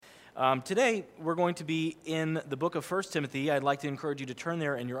Today, we're going to be in the book of 1 Timothy. I'd like to encourage you to turn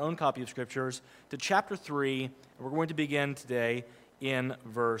there in your own copy of Scriptures to chapter 3. And we're going to begin today in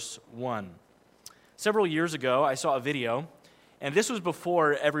verse 1. Several years ago, I saw a video, and this was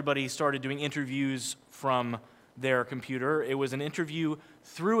before everybody started doing interviews from their computer. It was an interview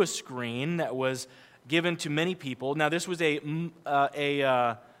through a screen that was given to many people. Now, this was an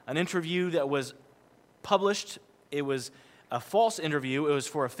interview that was published. It was a false interview. It was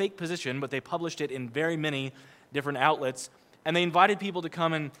for a fake position, but they published it in very many different outlets, and they invited people to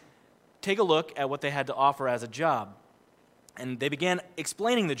come and take a look at what they had to offer as a job. And they began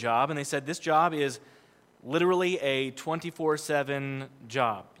explaining the job, and they said, this job is literally a 24/7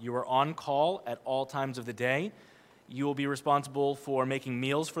 job. You are on call at all times of the day. You will be responsible for making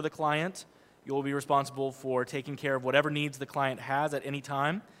meals for the client. You will be responsible for taking care of whatever needs the client has at any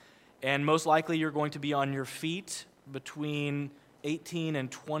time. And most likely you're going to be on your feet between 18 and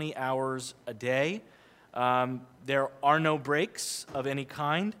 20 hours a day. There are no breaks of any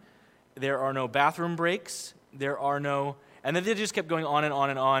kind. There are no bathroom breaks. And then they just kept going on and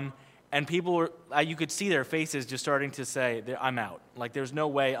on and on. And people were, you could see their faces just starting to say, I'm out. Like, there's no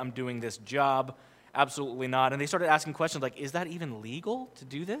way I'm doing this job. Absolutely not. And they started asking questions like, is that even legal to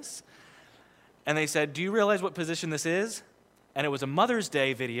do this? And they said, do you realize what position this is? And it was a Mother's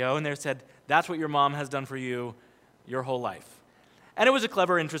Day video, and they said, that's what your mom has done for you your whole life. And it was a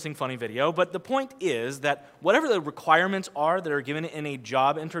clever, interesting, funny video, but the point is that whatever the requirements are that are given in a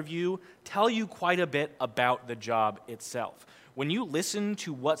job interview tell you quite a bit about the job itself. When you listen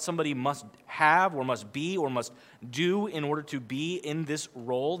to what somebody must have or must be or must do in order to be in this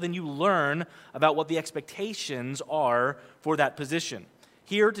role, then you learn about what the expectations are for that position.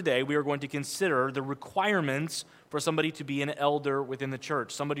 Here today, we are going to consider the requirements for somebody to be an elder within the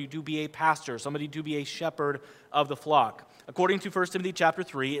church, somebody to be a pastor, somebody to be a shepherd of the flock. According to 1 Timothy chapter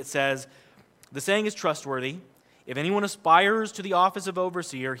 3, it says, the saying is trustworthy. If anyone aspires to the office of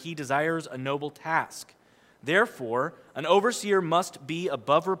overseer, he desires a noble task. Therefore, an overseer must be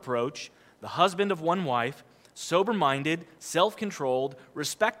above reproach, the husband of one wife, sober-minded, self-controlled,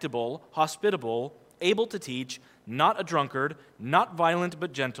 respectable, hospitable, able to teach, not a drunkard, not violent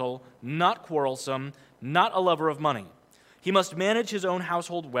but gentle, not quarrelsome, not a lover of money. He must manage his own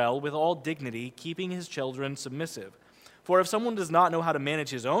household well with all dignity, keeping his children submissive. For if someone does not know how to manage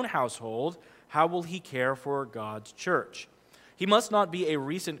his own household, how will he care for God's church? He must not be a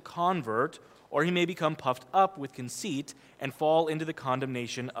recent convert, or he may become puffed up with conceit and fall into the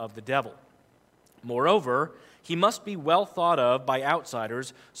condemnation of the devil. Moreover, he must be well thought of by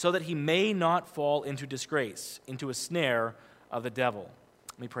outsiders so that he may not fall into disgrace, into a snare of the devil.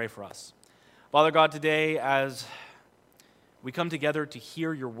 Let me pray for us. Father God, today as we come together to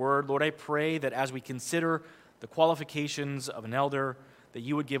hear your word, Lord, I pray that as we consider the qualifications of an elder, that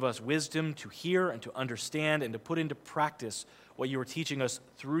you would give us wisdom to hear and to understand and to put into practice what you are teaching us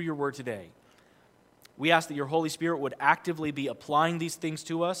through your word today. We ask that your Holy Spirit would actively be applying these things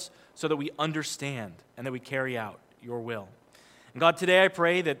to us so that we understand and that we carry out your will. And God, today I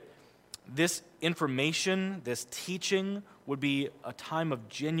pray that this information, this teaching, would be a time of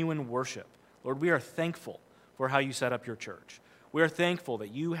genuine worship. Lord, we are thankful for how you set up your church. We are thankful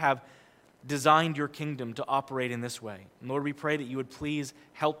that you have designed your kingdom to operate in this way. And Lord, we pray that you would please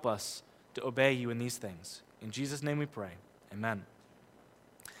help us to obey you in these things. In Jesus' name we pray. Amen.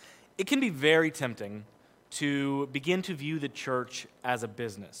 It can be very tempting to begin to view the church as a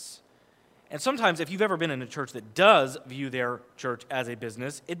business. And sometimes, if you've ever been in a church that does view their church as a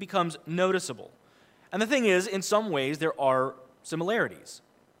business, it becomes noticeable. And the thing is, in some ways, there are similarities.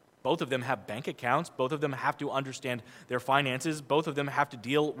 Both of them have bank accounts. Both of them have to understand their finances. Both of them have to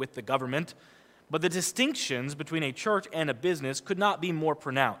deal with the government. But the distinctions between a church and a business could not be more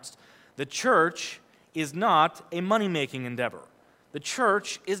pronounced. The church is not a money-making endeavor. The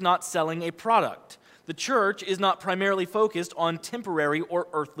church is not selling a product. The church is not primarily focused on temporary or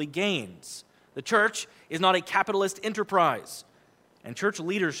earthly gains. The church is not a capitalist enterprise. And church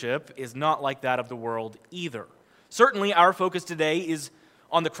leadership is not like that of the world either. Certainly, our focus today is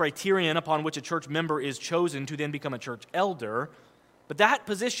on the criterion upon which a church member is chosen to then become a church elder, but that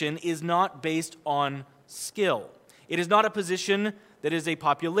position is not based on skill. It is not a position that is a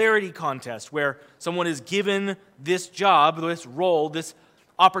popularity contest where someone is given this job, this role, this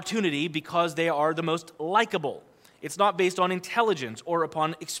opportunity because they are the most likable. It's not based on intelligence or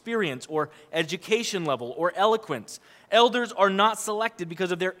upon experience or education level or eloquence. Elders are not selected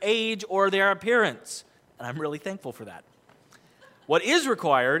because of their age or their appearance, and I'm really thankful for that. What is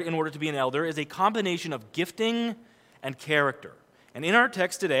required in order to be an elder is a combination of gifting and character. And in our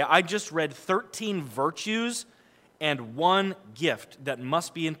text today, I just read 13 virtues and one gift that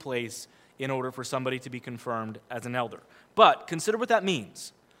must be in place in order for somebody to be confirmed as an elder. But consider what that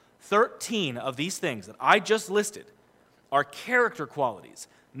means. 13 of these things that I just listed are character qualities,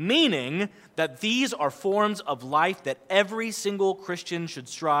 meaning that these are forms of life that every single Christian should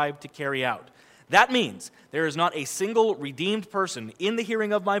strive to carry out. That means there is not a single redeemed person in the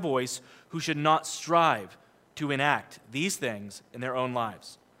hearing of my voice who should not strive to enact these things in their own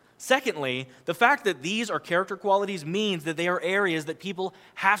lives. Secondly, the fact that these are character qualities means that they are areas that people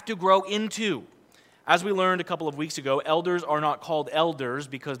have to grow into. As we learned a couple of weeks ago, elders are not called elders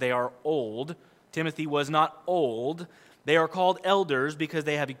because they are old. Timothy was not old. They are called elders because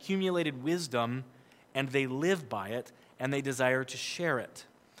they have accumulated wisdom and they live by it and they desire to share it.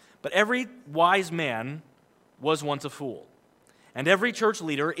 But every wise man was once a fool. And every church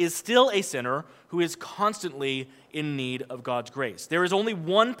leader is still a sinner who is constantly in need of God's grace. There is only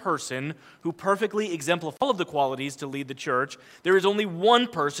one person who perfectly exemplifies all of the qualities to lead the church. There is only one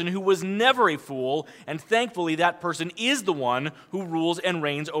person who was never a fool, and thankfully that person is the one who rules and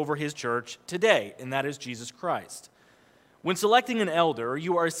reigns over his church today, and that is Jesus Christ. When selecting an elder,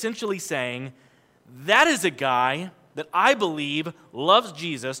 you are essentially saying, that is a guy that I believe loves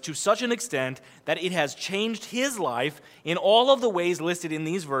Jesus to such an extent that it has changed his life in all of the ways listed in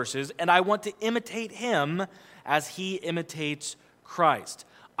these verses, and I want to imitate him as he imitates Christ.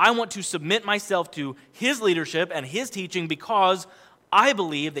 I want to submit myself to his leadership and his teaching because I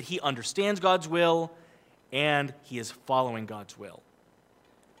believe that he understands God's will and he is following God's will.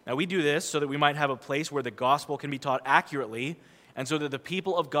 Now, we do this so that we might have a place where the gospel can be taught accurately and so that the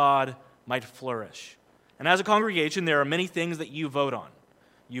people of God might flourish. And as a congregation, there are many things that you vote on.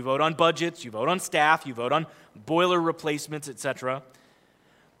 You vote on budgets, you vote on staff, you vote on boiler replacements, etc.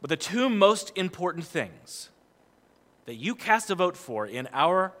 But the two most important things that you cast a vote for in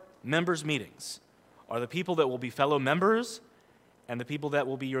our members' meetings are the people that will be fellow members and the people that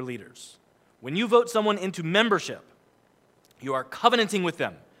will be your leaders. When you vote someone into membership, you are covenanting with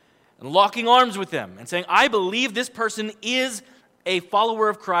them and locking arms with them and saying, I believe this person is a follower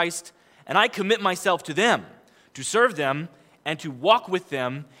of Christ, and I commit myself to them, to serve them, and to walk with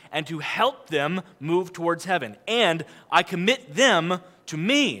them, and to help them move towards heaven. And I commit them to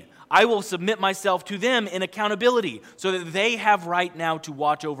me. I will submit myself to them in accountability so that they have right now to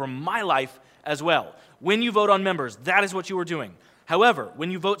watch over my life as well. When you vote on members, that is what you are doing. However,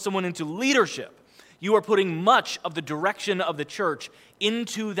 when you vote someone into leadership, you are putting much of the direction of the church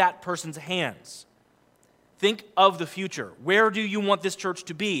into that person's hands. Think of the future. Where do you want this church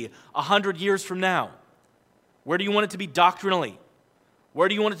to be 100 years from now? Where do you want it to be doctrinally? Where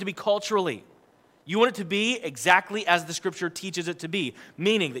do you want it to be culturally? You want it to be exactly as the Scripture teaches it to be,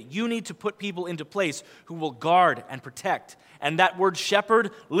 meaning that you need to put people into place who will guard and protect. And that word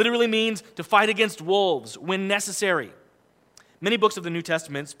shepherd literally means to fight against wolves when necessary. Many books of the New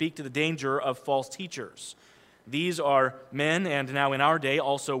Testament speak to the danger of false teachers. These are men, and now in our day,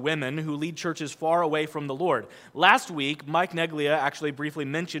 also women, who lead churches far away from the Lord. Last week, Mike Neglia actually briefly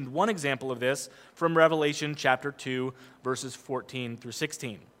mentioned one example of this from Revelation chapter 2, verses 14 through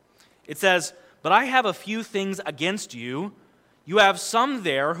 16. It says, But I have a few things against you. You have some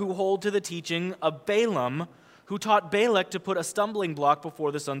there who hold to the teaching of Balaam, who taught Balak to put a stumbling block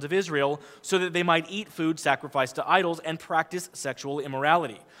before the sons of Israel, so that they might eat food sacrificed to idols and practice sexual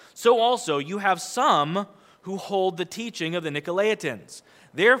immorality. So also you have some who hold the teaching of the Nicolaitans.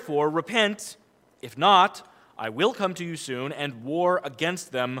 Therefore, repent. If not, I will come to you soon and war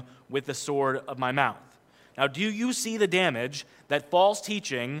against them with the sword of my mouth. Now, do you see the damage that false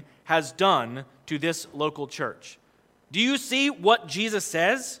teaching has done to this local church? Do you see what Jesus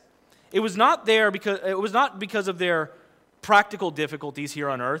says? It was not because of their practical difficulties here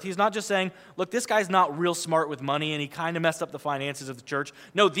on earth. He's not just saying, look, this guy's not real smart with money and he kind of messed up the finances of the church.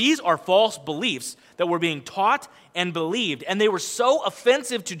 No, these are false beliefs that were being taught and believed, and they were so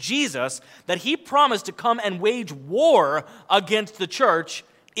offensive to Jesus that he promised to come and wage war against the church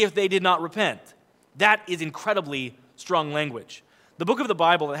if they did not repent. That is incredibly strong language. The book of the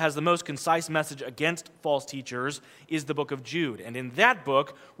Bible that has the most concise message against false teachers is the book of Jude, and in that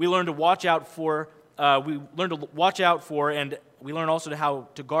book we learn to watch out for and we learn also how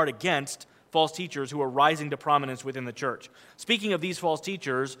to guard against false teachers who are rising to prominence within the church. Speaking of these false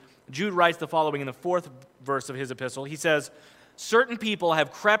teachers, Jude writes the following in the 4th verse of his epistle. He says, Certain people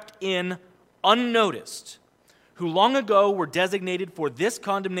have crept in unnoticed, who long ago were designated for this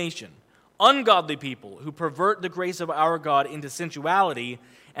condemnation, ungodly people who pervert the grace of our God into sensuality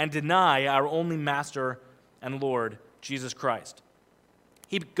and deny our only Master and Lord, Jesus Christ.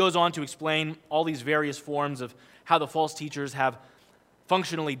 He goes on to explain all these various forms of how the false teachers have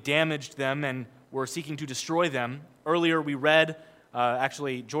functionally damaged them and were seeking to destroy them. Earlier we read,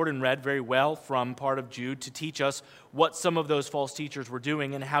 actually Jordan read very well from part of Jude to teach us what some of those false teachers were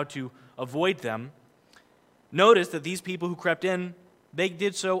doing and how to avoid them. Notice that these people who crept in, they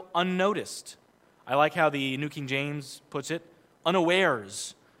did so unnoticed. I like how the New King James puts it,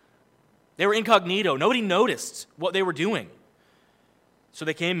 unawares. They were incognito. Nobody noticed what they were doing. So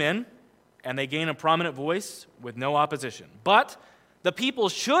they came in, and they gained a prominent voice with no opposition. But the people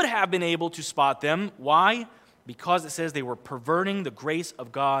should have been able to spot them. Why? Because it says they were perverting the grace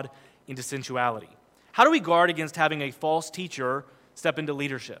of God into sensuality. How do we guard against having a false teacher step into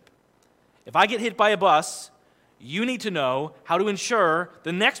leadership? If I get hit by a bus, you need to know how to ensure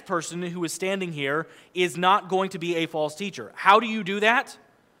the next person who is standing here is not going to be a false teacher. How do you do that?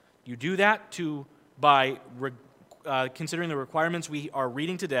 You do that by considering the requirements we are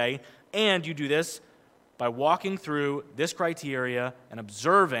reading today, and you do this by walking through this criteria and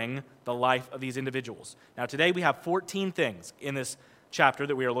observing the life of these individuals. Now, today we have 14 things in this chapter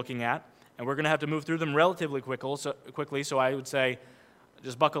that we are looking at, and we're going to have to move through them relatively quickly, so I would say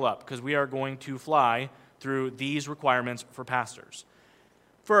just buckle up, because we are going to fly through these requirements for pastors.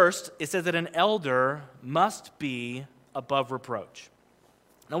 First, it says that an elder must be above reproach.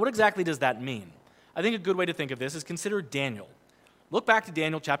 Now, what exactly does that mean? I think a good way to think of this is consider Daniel. Look back to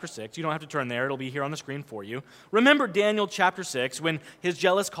Daniel chapter 6. You don't have to turn there. It'll be here on the screen for you. Remember Daniel chapter 6 when his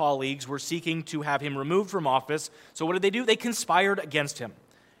jealous colleagues were seeking to have him removed from office. So what did they do? They conspired against him.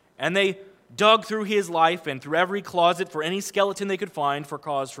 And they dug through his life and through every closet for any skeleton they could find for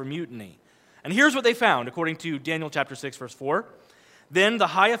cause for mutiny. And here's what they found, according to Daniel chapter 6, verse 4. Then the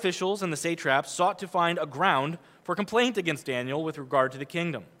high officials and the satraps sought to find a ground for complaint against Daniel with regard to the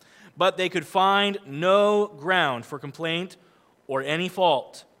kingdom. But they could find no ground for complaint or any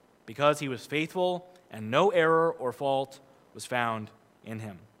fault, because he was faithful and no error or fault was found in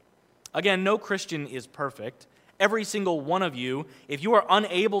him. Again, no Christian is perfect. Every single one of you, if you are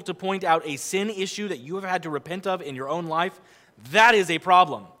unable to point out a sin issue that you have had to repent of in your own life, that is a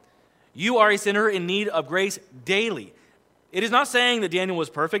problem. You are a sinner in need of grace daily. It is not saying that Daniel was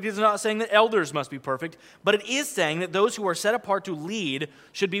perfect. It is not saying that elders must be perfect. But it is saying that those who are set apart to lead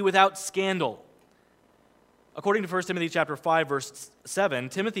should be without scandal. According to 1 Timothy chapter 5, verse 7,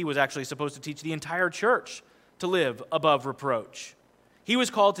 Timothy was actually supposed to teach the entire church to live above reproach. He was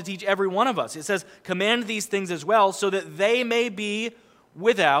called to teach every one of us. It says, command these things as well so that they may be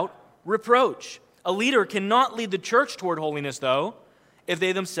without reproach. A leader cannot lead the church toward holiness, though, if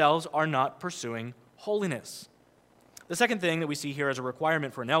they themselves are not pursuing holiness. The second thing that we see here as a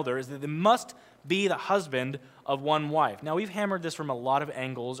requirement for an elder is that they must be the husband of one wife. Now, we've hammered this from a lot of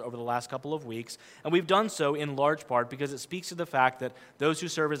angles over the last couple of weeks, and we've done so in large part because it speaks to the fact that those who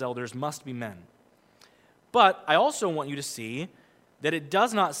serve as elders must be men. But I also want you to see that it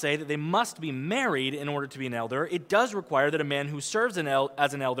does not say that they must be married in order to be an elder. It does require that a man who serves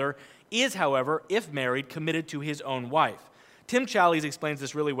as an elder is, however, if married, committed to his own wife. Tim Challies explains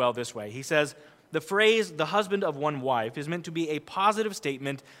this really well this way. He says, the phrase, the husband of one wife, is meant to be a positive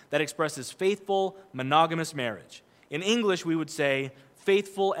statement that expresses faithful, monogamous marriage. In English, we would say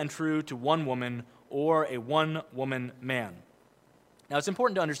faithful and true to one woman or a one-woman man. Now, it's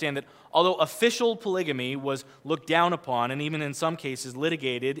important to understand that although official polygamy was looked down upon and even in some cases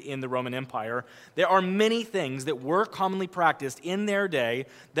litigated in the Roman Empire, there are many things that were commonly practiced in their day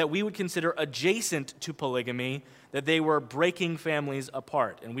that we would consider adjacent to polygamy, that they were breaking families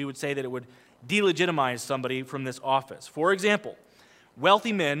apart. And we would say that it would delegitimize somebody from this office. For example,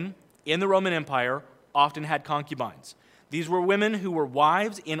 wealthy men in the Roman Empire often had concubines. These were women who were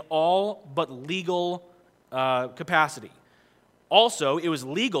wives in all but legal capacity. Also, it was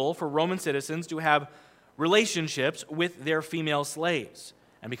legal for Roman citizens to have relationships with their female slaves.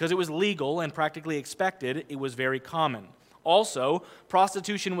 And because it was legal and practically expected, it was very common. Also,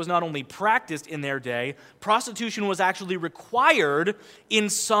 prostitution was not only practiced in their day, prostitution was actually required in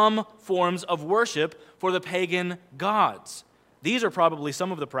some forms of worship for the pagan gods. These are probably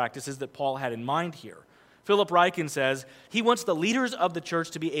some of the practices that Paul had in mind here. Philip Ryken says, he wants the leaders of the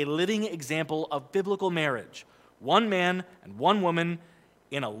church to be a living example of biblical marriage, one man and one woman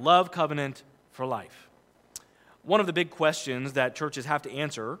in a love covenant for life. One of the big questions that churches have to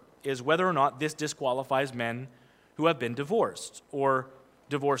answer is whether or not this disqualifies men who have been divorced or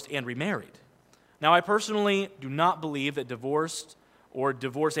divorced and remarried. Now, I personally do not believe that divorce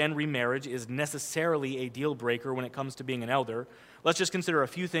and remarriage is necessarily a deal breaker when it comes to being an elder. Let's just consider a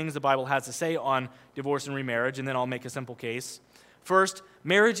few things the Bible has to say on divorce and remarriage, and then I'll make a simple case. First,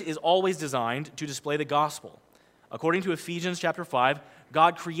 marriage is always designed to display the gospel. According to Ephesians chapter 5,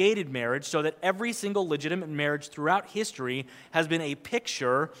 God created marriage so that every single legitimate marriage throughout history has been a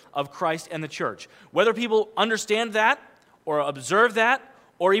picture of Christ and the church. Whether people understand that or observe that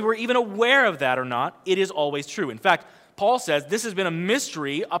or were even aware of that or not, it is always true. In fact, Paul says this has been a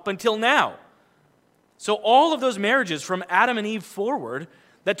mystery up until now. So all of those marriages from Adam and Eve forward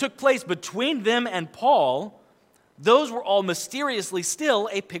that took place between them and Paul, those were all mysteriously still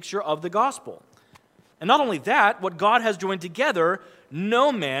a picture of the gospel. And not only that, what God has joined together,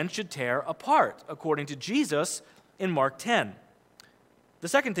 no man should tear apart, according to Jesus in Mark 10. The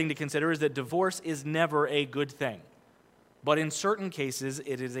second thing to consider is that divorce is never a good thing, but in certain cases,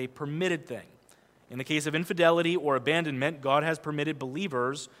 it is a permitted thing. In the case of infidelity or abandonment, God has permitted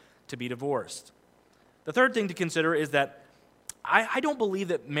believers to be divorced. The third thing to consider is that I don't believe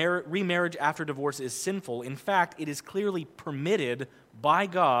that remarriage after divorce is sinful. In fact, it is clearly permitted by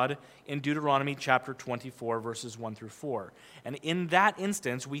God in Deuteronomy chapter 24, verses 1 through 4. And in that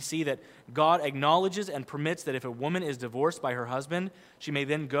instance, we see that God acknowledges and permits that if a woman is divorced by her husband, she may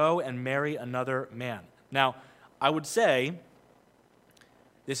then go and marry another man. Now, I would say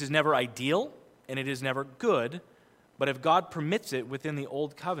this is never ideal and it is never good, but if God permits it within the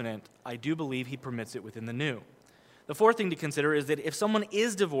old covenant, I do believe he permits it within the new. The fourth thing to consider is that if someone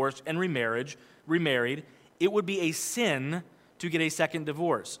is divorced and remarried, it would be a sin to get a second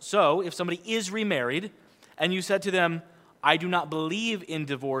divorce. So, if somebody is remarried and you said to them, I do not believe in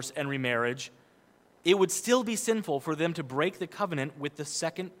divorce and remarriage, it would still be sinful for them to break the covenant with the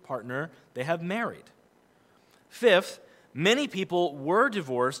second partner they have married. Fifth, many people were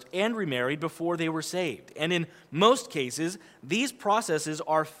divorced and remarried before they were saved. And in most cases, these processes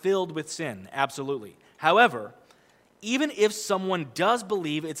are filled with sin, absolutely. However, even if someone does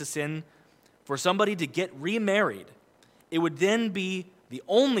believe it's a sin for somebody to get remarried, it would then be the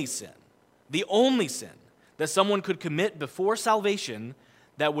only sin that someone could commit before salvation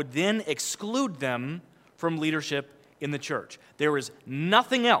that would then exclude them from leadership in the church. There is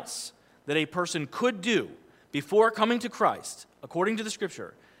nothing else that a person could do before coming to Christ, according to the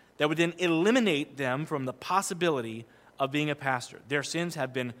Scripture, that would then eliminate them from the possibility of being a pastor. Their sins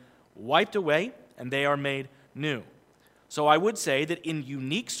have been wiped away and they are made new. So I would say that in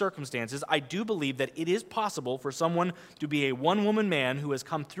unique circumstances, I do believe that it is possible for someone to be a one-woman man who has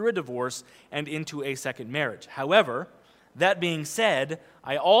come through a divorce and into a second marriage. However, that being said,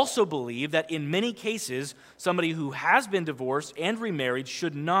 I also believe that in many cases, somebody who has been divorced and remarried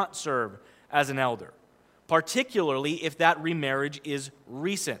should not serve as an elder, particularly if that remarriage is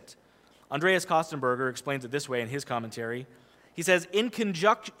recent. Andreas Kostenberger explains it this way in his commentary. He says, in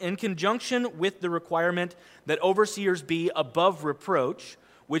conjunction with the requirement that overseers be above reproach,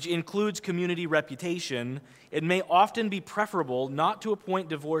 which includes community reputation, it may often be preferable not to appoint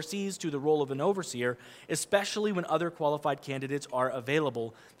divorcees to the role of an overseer, especially when other qualified candidates are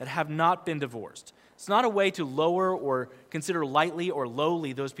available that have not been divorced. It's not a way to lower or consider lightly or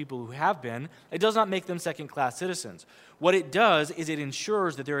lowly those people who have been. It does not make them second-class citizens. What it does is it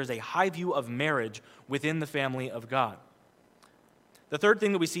ensures that there is a high view of marriage within the family of God. The third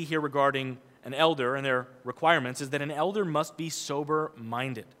thing that we see here regarding an elder and their requirements is that an elder must be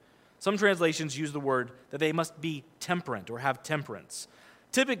sober-minded. Some translations use the word that they must be temperate or have temperance.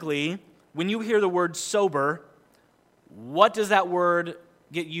 Typically, when you hear the word sober, what does that word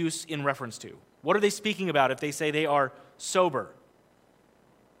get used in reference to? What are they speaking about if they say they are sober?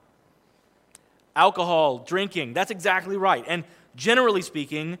 Alcohol, drinking, that's exactly right. And generally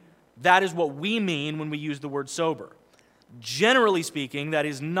speaking, that is what we mean when we use the word sober. Generally speaking, that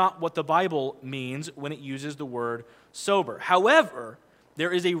is not what the Bible means when it uses the word sober. However,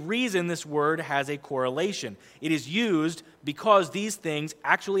 there is a reason this word has a correlation. It is used because these things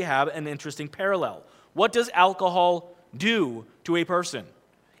actually have an interesting parallel. What does alcohol do to a person?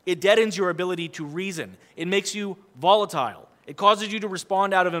 It deadens your ability to reason. It makes you volatile. It causes you to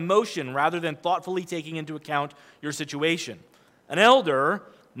respond out of emotion rather than thoughtfully taking into account your situation. An elder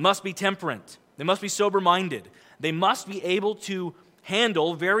must be temperate. They must be sober-minded. They must be able to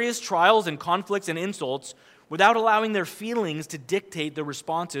handle various trials and conflicts and insults without allowing their feelings to dictate their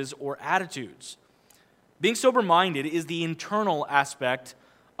responses or attitudes. Being sober-minded is the internal aspect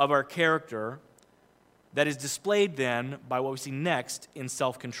of our character that is displayed then by what we see next in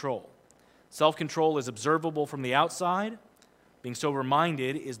self-control. Self-control is observable from the outside. Being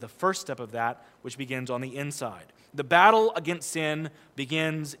sober-minded is the first step of that, which begins on the inside. The battle against sin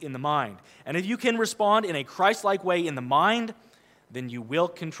begins in the mind. And if you can respond in a Christ-like way in the mind, then you will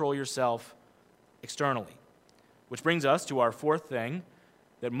control yourself externally. Which brings us to our fourth thing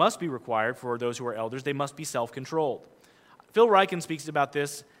that must be required for those who are elders. They must be self-controlled. Phil Ryken speaks about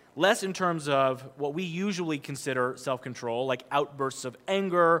this less in terms of what we usually consider self-control, like outbursts of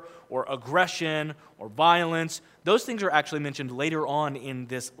anger or aggression or violence. Those things are actually mentioned later on in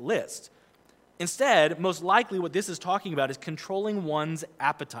this list. Instead, most likely what this is talking about is controlling one's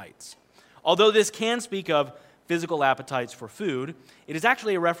appetites. Although this can speak of physical appetites for food, it is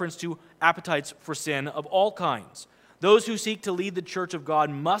actually a reference to appetites for sin of all kinds. Those who seek to lead the church of God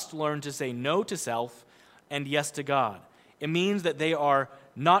must learn to say no to self and yes to God. It means that they are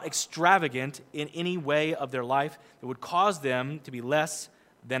not extravagant in any way of their life that would cause them to be less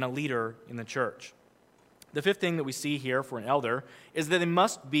than a leader in the church. The fifth thing that we see here for an elder is that they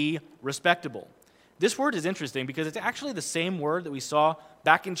must be respectable. This word is interesting because it's actually the same word that we saw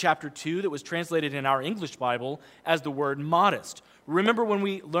back in chapter 2 that was translated in our English Bible as the word modest. Remember when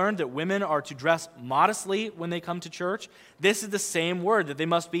we learned that women are to dress modestly when they come to church? This is the same word, that they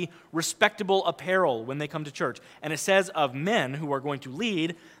must be respectable apparel when they come to church. And it says of men who are going to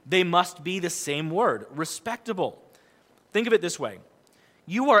lead, they must be the same word, respectable. Think of it this way.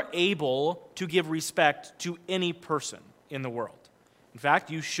 You are able to give respect to any person in the world. In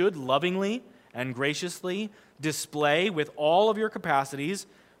fact, you should lovingly and graciously display with all of your capacities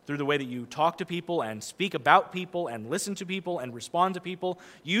through the way that you talk to people and speak about people and listen to people and respond to people.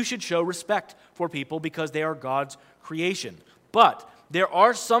 You should show respect for people because they are God's creation. But there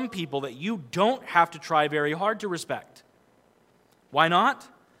are some people that you don't have to try very hard to respect. Why not?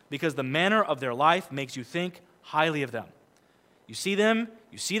 Because the manner of their life makes you think highly of them. You see them,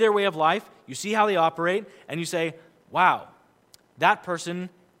 you see their way of life, you see how they operate, and you say, wow, that person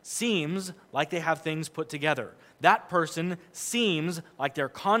seems like they have things put together. That person seems like their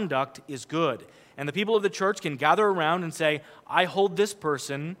conduct is good. And the people of the church can gather around and say, I hold this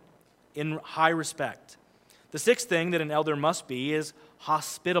person in high respect. The sixth thing that an elder must be is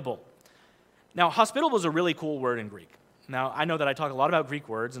hospitable. Now, hospitable is a really cool word in Greek. Now, I know that I talk a lot about Greek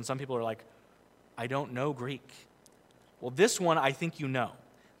words, and some people are like, I don't know Greek. Well, this one I think you know.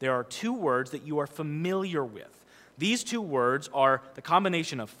 There are two words that you are familiar with. These two words are the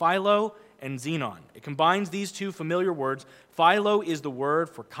combination of philo and xenon. It combines these two familiar words. Philo is the word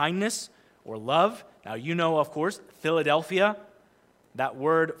for kindness or love. Now, you know, of course, Philadelphia. That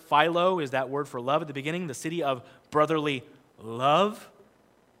word philo is that word for love at the beginning, the city of brotherly love.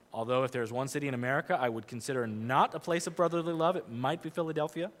 Although if there's one city in America I would consider not a place of brotherly love, it might be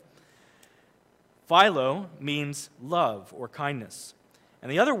Philadelphia. Philo means love or kindness.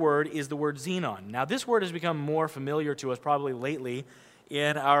 And the other word is the word xenon. Now, this word has become more familiar to us probably lately.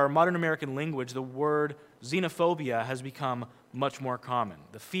 In our modern American language, the word xenophobia has become much more common.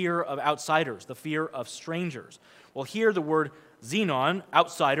 The fear of outsiders, the fear of strangers. Well, here the word xenon,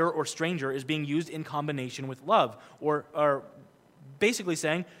 outsider or stranger, is being used in combination with love, or basically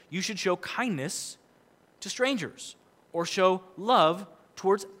saying you should show kindness to strangers or show love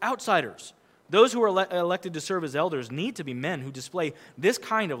towards outsiders. Those who are elected to serve as elders need to be men who display this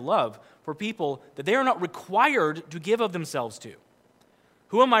kind of love for people that they are not required to give of themselves to.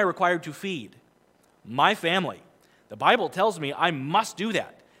 Who am I required to feed? My family. The Bible tells me I must do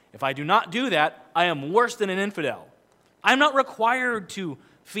that. If I do not do that, I am worse than an infidel. I'm not required to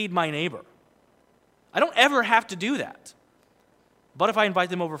feed my neighbor. I don't ever have to do that. But if I invite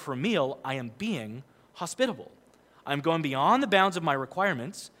them over for a meal, I am being hospitable. I'm going beyond the bounds of my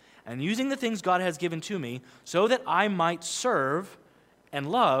requirements and using the things God has given to me so that I might serve and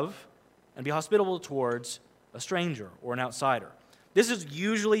love and be hospitable towards a stranger or an outsider. This is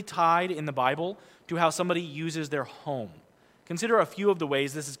usually tied in the Bible to how somebody uses their home. Consider a few of the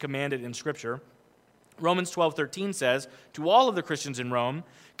ways this is commanded in Scripture. Romans 12:13 says, to all of the Christians in Rome,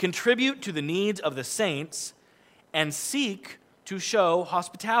 contribute to the needs of the saints and seek to show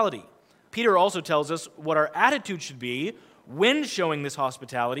hospitality. Peter also tells us what our attitude should be when showing this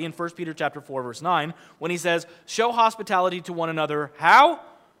hospitality in 1 Peter chapter 4, verse 9, when he says, show hospitality to one another. How?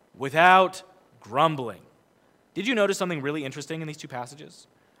 Without grumbling. Did you notice something really interesting in these two passages?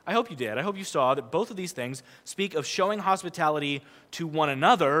 I hope you did. I hope you saw that both of these things speak of showing hospitality to one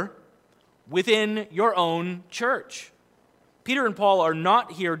another within your own church. Peter and Paul are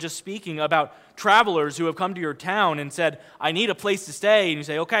not here just speaking about travelers who have come to your town and said, I need a place to stay. And you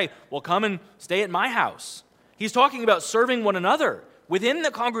say, okay, well, come and stay at my house. He's talking about serving one another within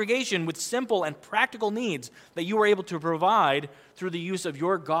the congregation with simple and practical needs that you are able to provide through the use of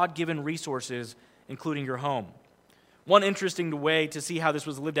your God-given resources, including your home. One interesting way to see how this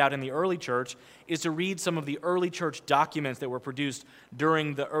was lived out in the early church is to read some of the early church documents that were produced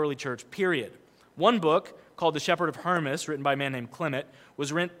during the early church period. One book, called The Shepherd of Hermas, written by a man named Clement,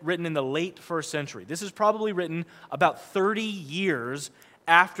 was written in the late 1st century. This is probably written about 30 years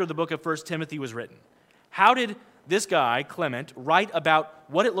after the book of 1 Timothy was written. How did this guy, Clement, write about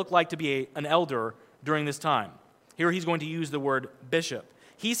what it looked like to be an elder during this time. Here he's going to use the word bishop.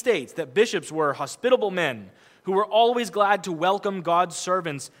 He states that bishops were hospitable men who were always glad to welcome God's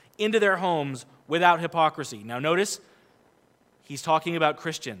servants into their homes without hypocrisy. Now notice, he's talking about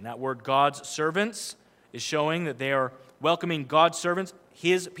Christian. That word God's servants is showing that they are welcoming God's servants,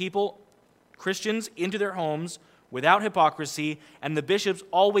 his people, Christians, into their homes without hypocrisy, and the bishops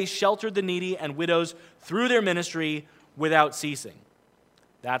always sheltered the needy and widows through their ministry without ceasing.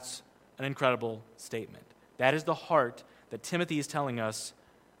 That's an incredible statement. That is the heart that Timothy is telling us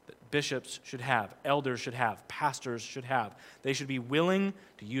that bishops should have, elders should have, pastors should have. They should be willing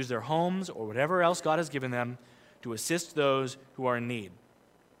to use their homes or whatever else God has given them to assist those who are in need.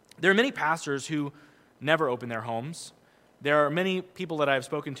 There are many pastors who never open their homes. There are many people that I've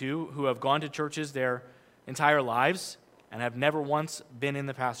spoken to who have gone to churches their entire lives and have never once been in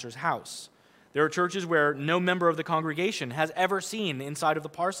the pastor's house. There are churches where no member of the congregation has ever seen inside of the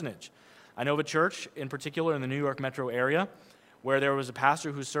parsonage. I know of a church, in particular in the New York metro area, where there was a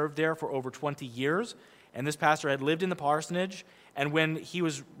pastor who served there for over 20 years, and this pastor had lived in the parsonage, and when he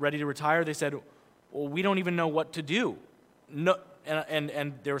was ready to retire, they said, well, we don't even know what to do. No,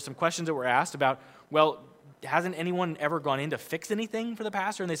 and there were some questions that were asked about, well, hasn't anyone ever gone in to fix anything for the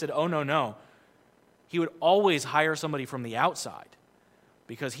pastor? And they said, oh, no. He would always hire somebody from the outside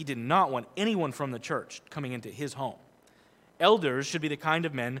because he did not want anyone from the church coming into his home. Elders should be the kind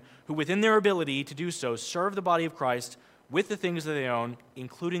of men who, within their ability to do so, serve the body of Christ with the things that they own,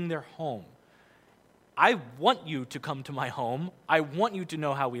 including their home. I want you to come to my home. I want you to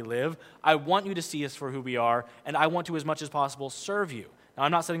know how we live. I want you to see us for who we are, and I want to, as much as possible, serve you. Now,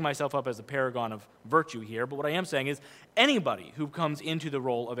 I'm not setting myself up as a paragon of virtue here, but what I am saying is anybody who comes into the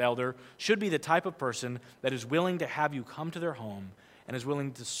role of elder should be the type of person that is willing to have you come to their home and is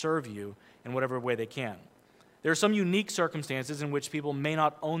willing to serve you in whatever way they can. There are some unique circumstances in which people may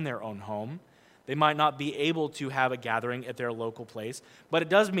not own their own home. They might not be able to have a gathering at their local place, but it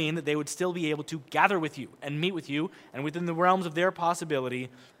does mean that they would still be able to gather with you and meet with you, and within the realms of their possibility,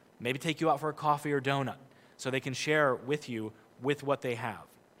 maybe take you out for a coffee or donut so they can share with you with what they have.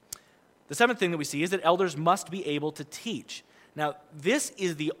 The seventh thing that we see is that elders must be able to teach. Now, this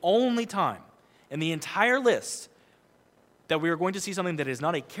is the only time in the entire list that we are going to see something that is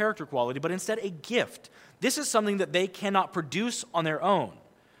not a character quality, but instead a gift. This is something that they cannot produce on their own.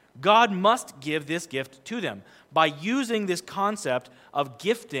 God must give this gift to them. By using this concept of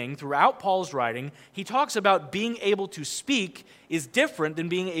gifting throughout Paul's writing, he talks about being able to speak is different than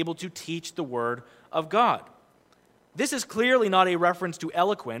being able to teach the word of God. This is clearly not a reference to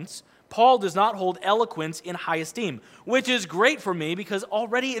eloquence. Paul does not hold eloquence in high esteem, which is great for me because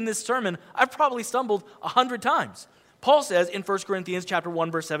already in this sermon, I've probably stumbled 100 times. Paul says in 1 Corinthians chapter 1,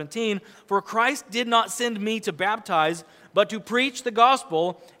 verse 17, "For Christ did not send me to baptize, but to preach the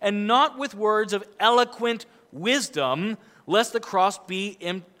gospel, and not with words of eloquent wisdom, lest the cross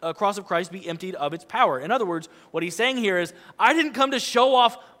of Christ be emptied of its power." In other words, what he's saying here is, I didn't come to show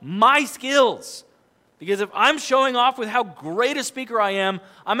off my skills. Because if I'm showing off with how great a speaker I am,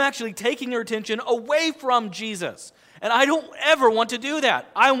 I'm actually taking your attention away from Jesus. And I don't ever want to do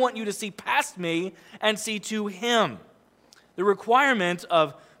that. I want you to see past me and see to him. The requirement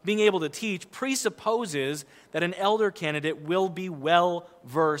of being able to teach presupposes that an elder candidate will be well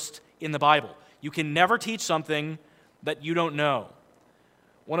versed in the Bible. You can never teach something that you don't know.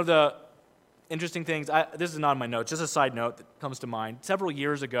 One of the interesting things, this is not in my notes, just a side note that comes to mind. Several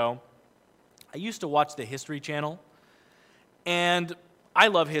years ago, I used to watch the History Channel, and I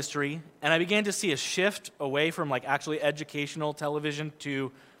love history, and I began to see a shift away from actually educational television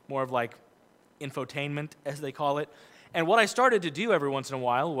to more of infotainment, as they call it. And what I started to do every once in a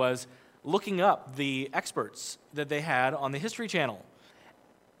while was looking up the experts that they had on the History Channel.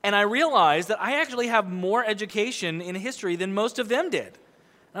 And I realized that I actually have more education in history than most of them did.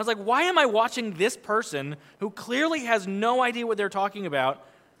 And I was like, why am I watching this person who clearly has no idea what they're talking about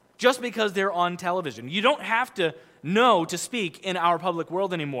just because they're on television? You don't have to know to speak in our public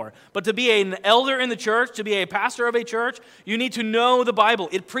world anymore. But to be an elder in the church, to be a pastor of a church, you need to know the Bible.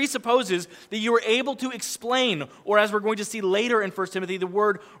 It presupposes that you are able to explain, or as we're going to see later in 1 Timothy, the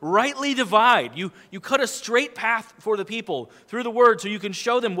word rightly divide. You cut a straight path for the people through the word so you can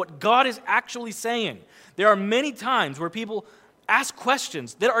show them what God is actually saying. There are many times where people ask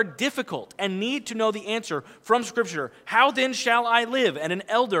questions that are difficult and need to know the answer from Scripture. How then shall I live? And an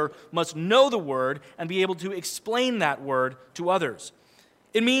elder must know the word and be able to explain that word to others.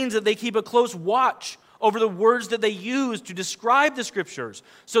 It means that they keep a close watch over the words that they use to describe the Scriptures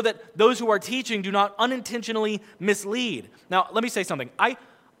so that those who are teaching do not unintentionally mislead. Now, let me say something.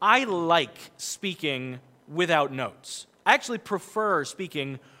 I like speaking without notes. I actually prefer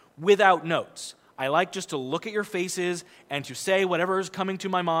speaking without notes. I like just to look at your faces and to say whatever is coming to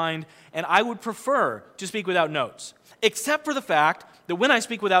my mind, and I would prefer to speak without notes, except for the fact that when I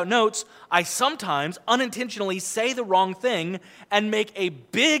speak without notes, I sometimes unintentionally say the wrong thing and make a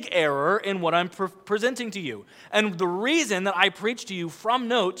big error in what I'm presenting to you. And the reason that I preach to you from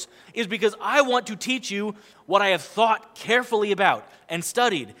notes is because I want to teach you what I have thought carefully about and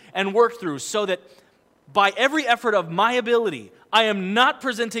studied and worked through, so that by every effort of my ability, I am not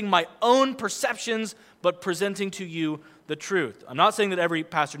presenting my own perceptions, but presenting to you the truth. I'm not saying that every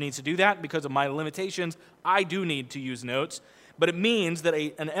pastor needs to do that. Because of my limitations, I do need to use notes. But it means that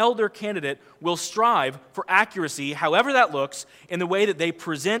an elder candidate will strive for accuracy, however that looks, in the way that they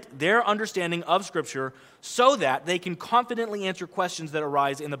present their understanding of Scripture, so that they can confidently answer questions that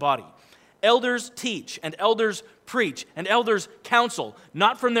arise in the body. Elders teach, and elders preach, and elders counsel,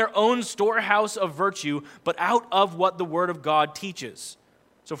 not from their own storehouse of virtue, but out of what the Word of God teaches.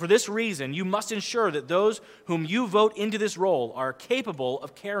 So for this reason, you must ensure that those whom you vote into this role are capable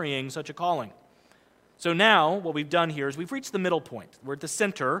of carrying such a calling. So now, what we've done here is we've reached the middle point. We're at the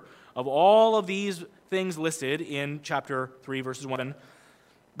center of all of these things listed in chapter 3, verses 1.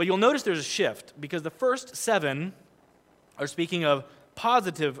 But you'll notice there's a shift, because the first 7 are speaking of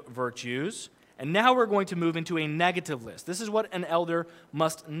positive virtues, and now we're going to move into a negative list. This is what an elder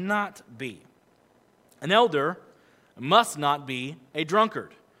must not be. An elder must not be a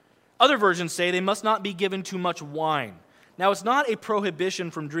drunkard. Other versions say they must not be given too much wine. Now, it's not a prohibition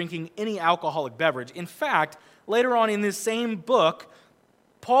from drinking any alcoholic beverage. In fact, later on in this same book,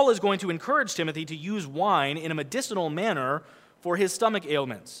 Paul is going to encourage Timothy to use wine in a medicinal manner for his stomach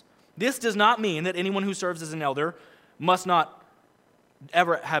ailments. This does not mean that anyone who serves as an elder must not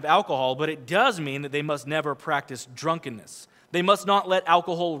ever have alcohol, but it does mean that they must never practice drunkenness. They must not let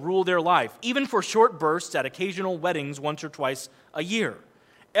alcohol rule their life, even for short bursts at occasional weddings once or twice a year.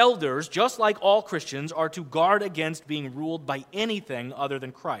 Elders, just like all Christians, are to guard against being ruled by anything other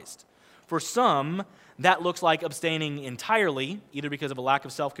than Christ. For some, that looks like abstaining entirely, either because of a lack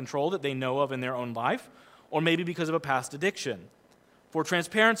of self-control that they know of in their own life, or maybe because of a past addiction. For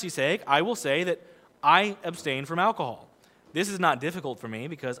transparency's sake, I will say that I abstain from alcohol. This is not difficult for me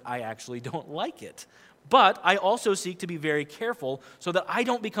because I actually don't like it. But I also seek to be very careful so that I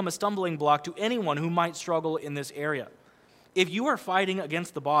don't become a stumbling block to anyone who might struggle in this area. If you are fighting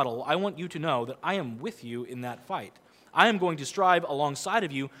against the bottle, I want you to know that I am with you in that fight. I am going to strive alongside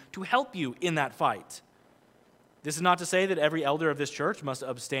of you to help you in that fight. This is not to say that every elder of this church must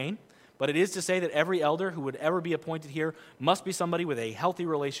abstain, but it is to say that every elder who would ever be appointed here must be somebody with a healthy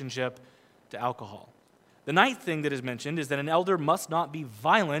relationship to alcohol. The ninth thing that is mentioned is that an elder must not be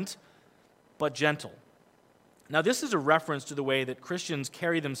violent, but gentle. Now, this is a reference to the way that Christians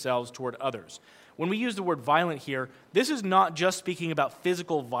carry themselves toward others. When we use the word violent here, this is not just speaking about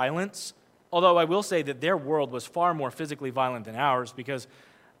physical violence, although I will say that their world was far more physically violent than ours, because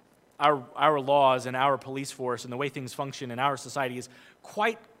our laws and our police force and the way things function in our society is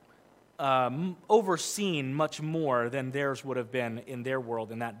quite overseen much more than theirs would have been in their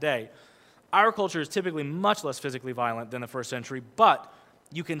world in that day. Our culture is typically much less physically violent than the first century, but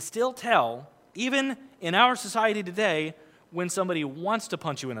you can still tell, even in our society today, when somebody wants to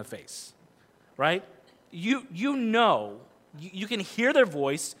punch you in the face, right? You know, you can hear their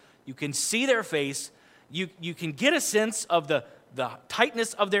voice, you can see their face, you can get a sense of the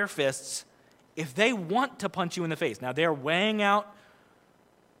tightness of their fists if they want to punch you in the face. Now, they're weighing out,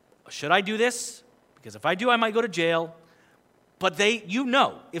 should I do this? Because if I do, I might go to jail. But you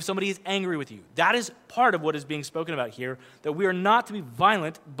know if somebody is angry with you. That is part of what is being spoken about here, that we are not to be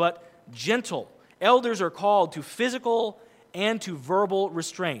violent, but gentle. Elders are called to physical and to verbal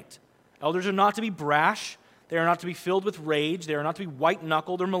restraint. Elders are not to be brash. They are not to be filled with rage. They are not to be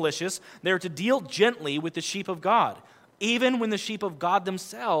white-knuckled or malicious. They are to deal gently with the sheep of God, even when the sheep of God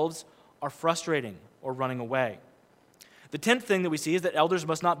themselves are frustrating or running away. The 10th thing that we see is that elders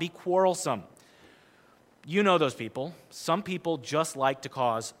must not be quarrelsome. You know those people. Some people just like to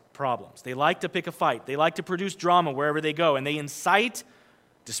cause problems. They like to pick a fight. They like to produce drama wherever they go, and they incite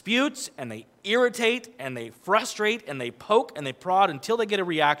disputes, and they irritate, and they frustrate, and they poke, and they prod until they get a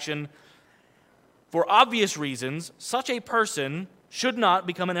reaction. For obvious reasons, such a person should not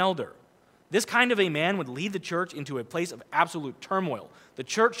become an elder. This kind of a man would lead the church into a place of absolute turmoil. The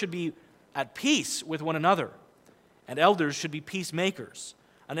church should be at peace with one another, and elders should be peacemakers.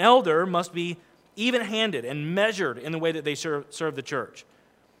 An elder must be even-handed and measured in the way that they serve the church.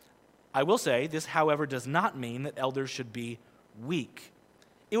 I will say, this, however, does not mean that elders should be weak.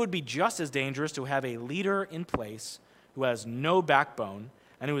 It would be just as dangerous to have a leader in place who has no backbone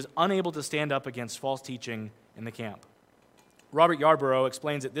and who is unable to stand up against false teaching in the camp. Robert Yarborough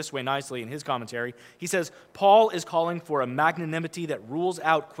explains it this way nicely in his commentary. He says, Paul is calling for a magnanimity that rules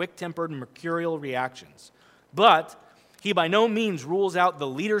out quick-tempered mercurial reactions. But he by no means rules out the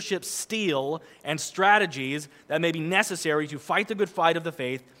leadership steel and strategies that may be necessary to fight the good fight of the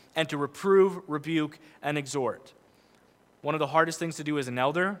faith and to reprove, rebuke, and exhort. One of the hardest things to do as an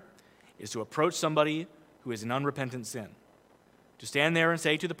elder is to approach somebody who is in unrepentant sin. To stand there and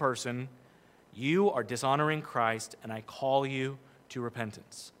say to the person, you are dishonoring Christ, and I call you to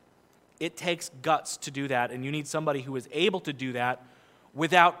repentance. It takes guts to do that, and you need somebody who is able to do that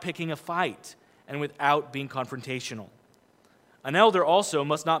without picking a fight and without being confrontational. An elder also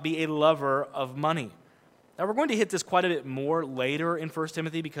must not be a lover of money. Now, we're going to hit this quite a bit more later in 1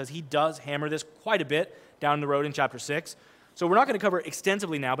 Timothy because he does hammer this quite a bit down the road in chapter 6. So we're not going to cover it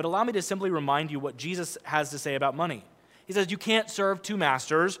extensively now, but allow me to simply remind you what Jesus has to say about money. He says you can't serve two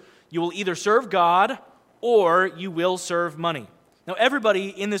masters. You will either serve God or you will serve money. Now, everybody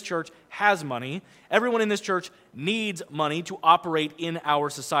in this church has money. Everyone in this church needs money to operate in our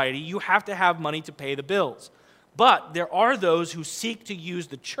society. You have to have money to pay the bills. But there are those who seek to use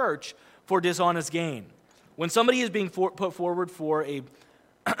the church for dishonest gain. When somebody is being put forward for a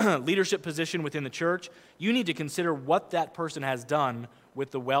leadership position within the church, you need to consider what that person has done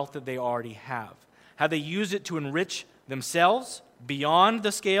with the wealth that they already have. Have they used it to enrich themselves beyond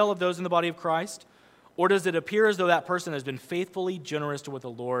the scale of those in the body of Christ? Or does it appear as though that person has been faithfully generous to what the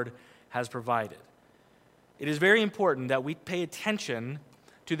Lord has provided? It is very important that we pay attention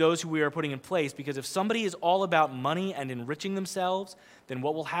to those who we are putting in place, because if somebody is all about money and enriching themselves, then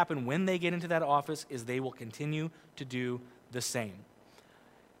what will happen when they get into that office is they will continue to do the same.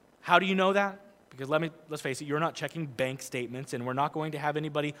 How do you know that? Because let's face it, you're not checking bank statements, and we're not going to have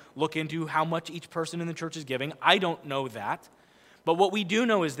anybody look into how much each person in the church is giving. I don't know that. But what we do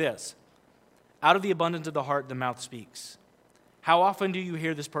know is this: out of the abundance of the heart, the mouth speaks. How often do you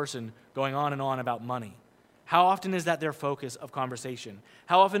hear this person going on and on about money? How often is that their focus of conversation?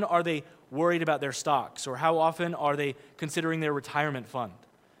 How often are they worried about their stocks? Or how often are they considering their retirement fund?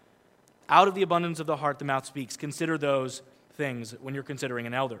 Out of the abundance of the heart, the mouth speaks. Consider those things when you're considering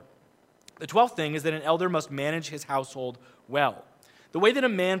an elder. The 12th thing is that an elder must manage his household well. The way that a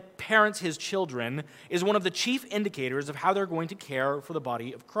man parents his children is one of the chief indicators of how they're going to care for the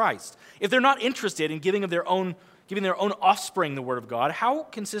body of Christ. If they're not interested in giving their own offspring the word of God, how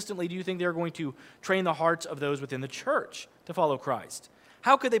consistently do you think they're going to train the hearts of those within the church to follow Christ?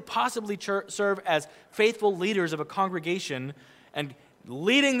 How could they possibly serve as faithful leaders of a congregation and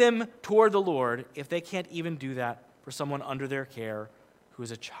leading them toward the Lord if they can't even do that for someone under their care who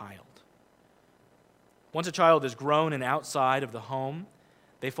is a child? Once a child is grown and outside of the home,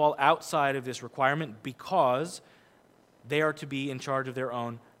 they fall outside of this requirement because they are to be in charge of their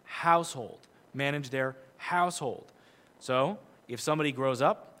own household, manage their household. So, if somebody grows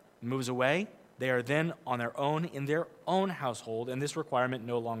up, moves away, they are then on their own in their own household, and this requirement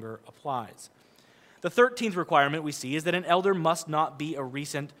no longer applies. The 13th requirement we see is that an elder must not be a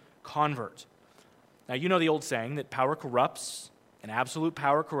recent convert. Now, you know the old saying that power corrupts and absolute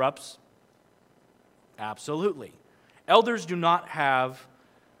power corrupts. Absolutely. Elders do have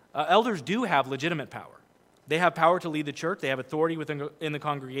legitimate power. They have power to lead the church. They have authority in the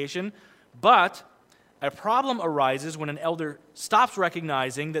congregation. But a problem arises when an elder stops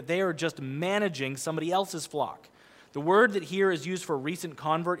recognizing that they are just managing somebody else's flock. The word that here is used for recent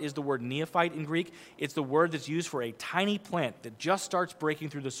convert is the word neophyte in Greek. It's the word that's used for a tiny plant that just starts breaking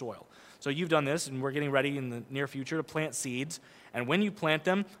through the soil. So you've done this, and we're getting ready in the near future to plant seeds. And when you plant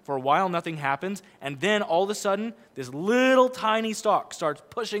them, for a while nothing happens, and then all of a sudden, this little tiny stalk starts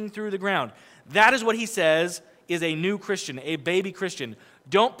pushing through the ground. That is what he says is a new Christian, a baby Christian.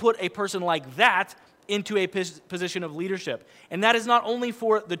 Don't put a person like that into a position of leadership. And that is not only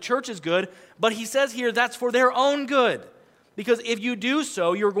for the church's good, but he says here that's for their own good. Because if you do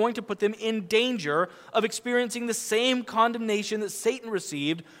so, you're going to put them in danger of experiencing the same condemnation that Satan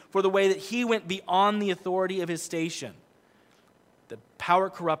received for the way that he went beyond the authority of his station. The power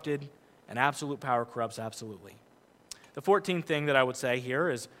corrupted, and absolute power corrupts absolutely. The 14th thing that I would say here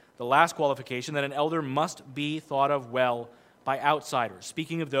is the last qualification, that an elder must be thought of well by outsiders.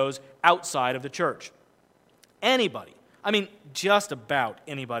 Speaking of those outside of the church. Anybody, just about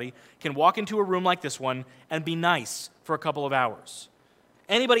anybody, can walk into a room like this one and be nice for a couple of hours.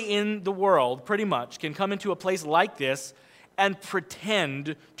 Anybody in the world, pretty much, can come into a place like this and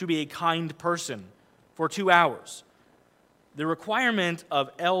pretend to be a kind person for 2 hours. The requirement of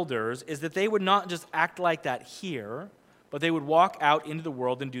elders is that they would not just act like that here, but they would walk out into the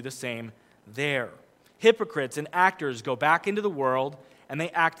world and do the same there. Hypocrites and actors go back into the world, and they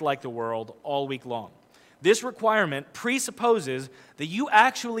act like the world all week long. This requirement presupposes that you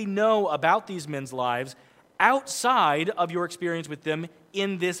actually know about these men's lives outside of your experience with them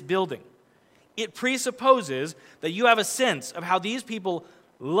in this building. It presupposes that you have a sense of how these people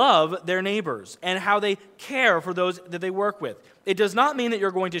love their neighbors and how they care for those that they work with. It does not mean that you're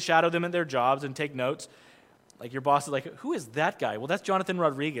going to shadow them at their jobs and take notes. Like your boss is like, who is that guy? Well, that's Jonathan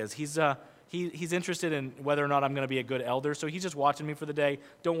Rodriguez. He's interested in whether or not I'm going to be a good elder, so he's just watching me for the day.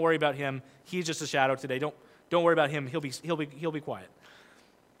 Don't worry about him. He's just a shadow today. Don't worry about him. He'll be quiet.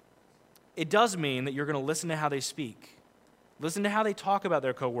 It does mean that you're going to listen to how they speak. Listen to how they talk about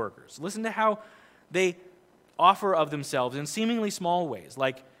their coworkers. Listen to how they offer of themselves in seemingly small ways.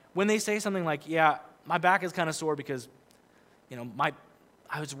 Like when they say something like, yeah, my back is kind of sore because,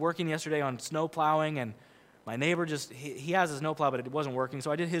 I was working yesterday on snow plowing and my neighbor he has a snow plow, but it wasn't working,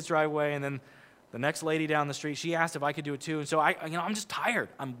 so I did his driveway, and then the next lady down the street, she asked if I could do it too, and so I'm just tired.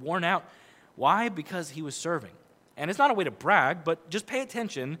 I'm worn out. Why? Because he was serving. And it's not a way to brag, but just pay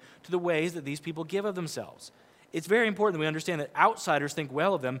attention to the ways that these people give of themselves. It's very important that we understand that outsiders think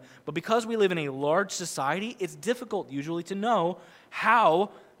well of them, but because we live in a large society, it's difficult usually to know how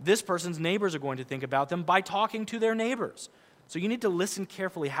this person's neighbors are going to think about them by talking to their neighbors. So you need to listen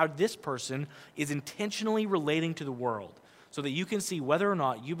carefully how this person is intentionally relating to the world so that you can see whether or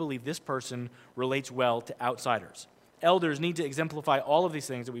not you believe this person relates well to outsiders. Elders need to exemplify all of these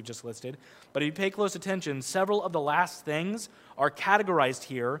things that we've just listed, but if you pay close attention, several of the last things are categorized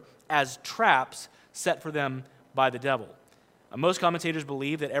here as traps set for them by the devil. Most commentators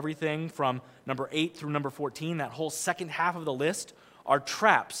believe that everything from number 8 through number 14, that whole second half of the list, are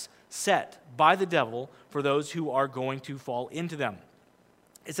traps set by the devil for those who are going to fall into them.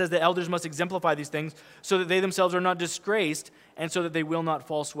 It says that elders must exemplify these things so that they themselves are not disgraced and so that they will not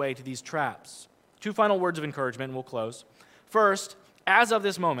fall sway to these traps. 2 final words of encouragement, and we'll close. First, as of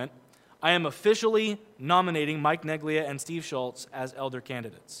this moment, I am officially nominating Mike Neglia and Steve Schultz as elder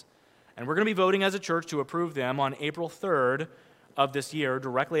candidates. And we're going to be voting as a church to approve them on April 3rd of this year,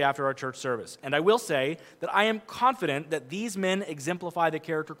 directly after our church service. And I will say that I am confident that these men exemplify the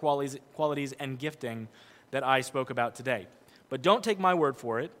character qualities and gifting that I spoke about today. But don't take my word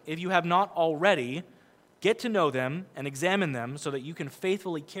for it. If you have not already, get to know them and examine them so that you can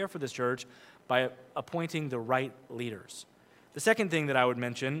faithfully care for this church by appointing the right leaders. The second thing that I would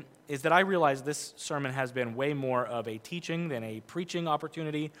mention is that I realize this sermon has been way more of a teaching than a preaching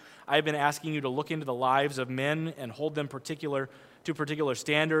opportunity. I've been asking you to look into the lives of men and hold them to particular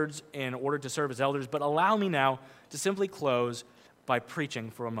standards in order to serve as elders, but allow me now to simply close by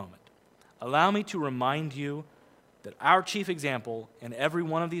preaching for a moment. Allow me to remind you that our chief example in every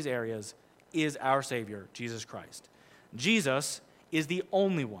one of these areas is our Savior, Jesus Christ. Jesus is the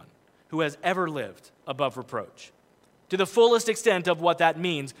only one who has ever lived above reproach. To the fullest extent of what that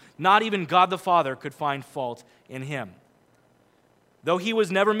means, not even God the Father could find fault in him. Though he was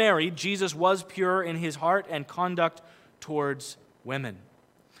never married, Jesus was pure in his heart and conduct towards women.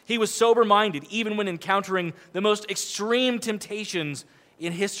 He was sober-minded even when encountering the most extreme temptations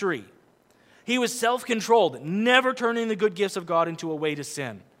in history. He was self-controlled, never turning the good gifts of God into a way to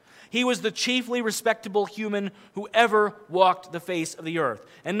sin. He was the chiefly respectable human who ever walked the face of the earth.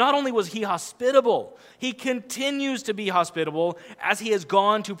 And not only was he hospitable, he continues to be hospitable as he has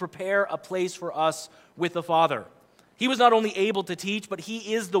gone to prepare a place for us with the Father. He was not only able to teach, but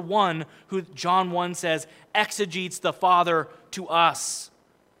he is the one who, John 1 says, exegetes the Father to us.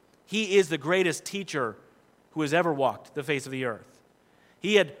 He is the greatest teacher who has ever walked the face of the earth.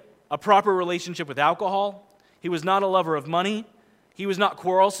 He had a proper relationship with alcohol. He was not a lover of money. He was not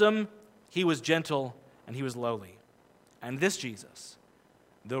quarrelsome, he was gentle, and he was lowly. And this Jesus,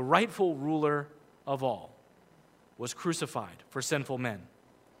 the rightful ruler of all, was crucified for sinful men.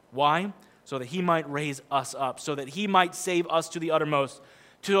 Why? So that he might raise us up, so that he might save us to the uttermost,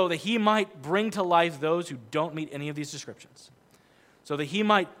 so that he might bring to life those who don't meet any of these descriptions, so that he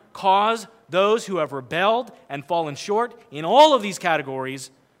might cause those who have rebelled and fallen short in all of these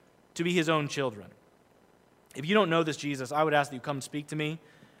categories to be his own children. If you don't know this Jesus, I would ask that you come speak to me.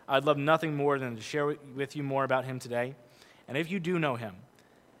 I'd love nothing more than to share with you more about him today. And if you do know him,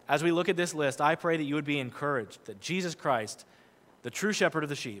 as we look at this list, I pray that you would be encouraged that Jesus Christ, the true shepherd of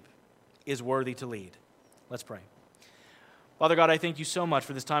the sheep, is worthy to lead. Let's pray. Father God, I thank you so much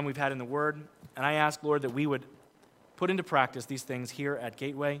for this time we've had in the Word, and I ask, Lord, that we would put into practice these things here at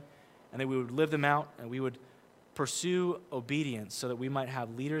Gateway, and that we would live them out, and we would pursue obedience so that we might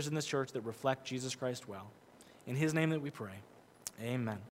have leaders in this church that reflect Jesus Christ well. In his name that we pray, amen.